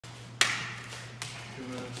2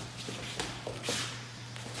 minutes.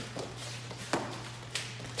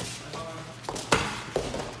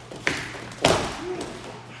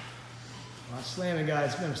 Not slamming,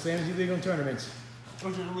 guys. Remember, slamming is illegal in tournaments.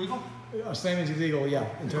 Which is illegal? Slamming is illegal, yeah.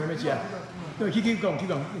 In tournaments, yeah. No, keep going, keep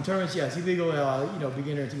going. In tournaments, yes. Illegal, you know,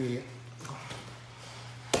 beginner, intermediate.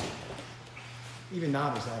 Even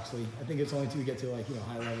novice, actually. I think it's only until you get to, like, you know,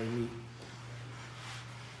 high level elite.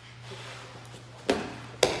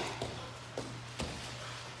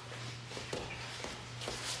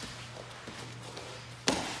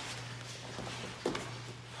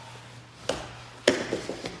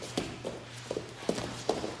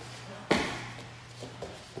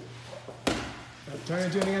 Turn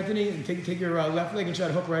into an Anthony and take your left leg and try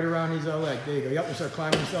to hook right around his leg. There you go. Yep, and start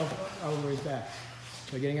climbing himself over his back.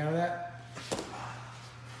 Try getting out of that.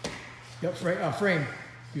 Yep, frame.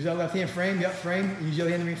 Use that left hand frame. Yep, frame. Use your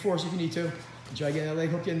other hand to reinforce if you need to. And try getting that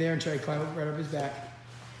leg hooked in there and try to climb up right up his back.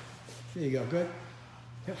 There you go. Good.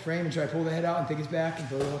 Yep, frame and try to pull the head out and take his back and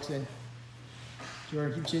throw the hooks in.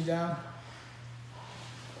 Jordan, keep chin down.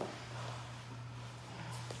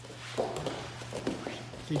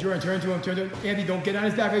 Okay, Jordan, turn to him, Anthony, don't get on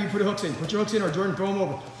his back while you put the hooks in. Put your hooks in, or Jordan, throw him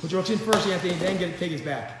over. Put your hooks in first, Anthony, and then take his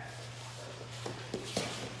back.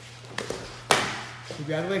 You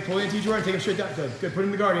grab the leg, pull it into you, Jordan, take him straight down. Good, good. Put him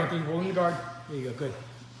in the guard, Anthony. Hold him in the guard. There you go, good.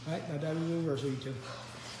 All right, now down to the reversal, you two.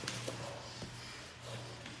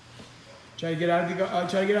 Try to get out of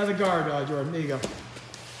the guard, Jordan. There you go.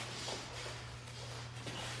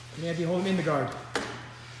 And Anthony, hold him in the guard.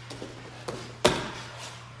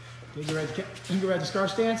 Okay, go right to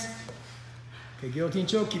scarf stance. Okay, guillotine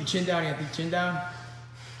choke. Keep your chin down, Anthony. Chin down.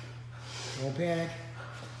 Don't panic.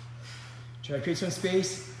 Try to create some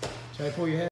space. Try to pull your head.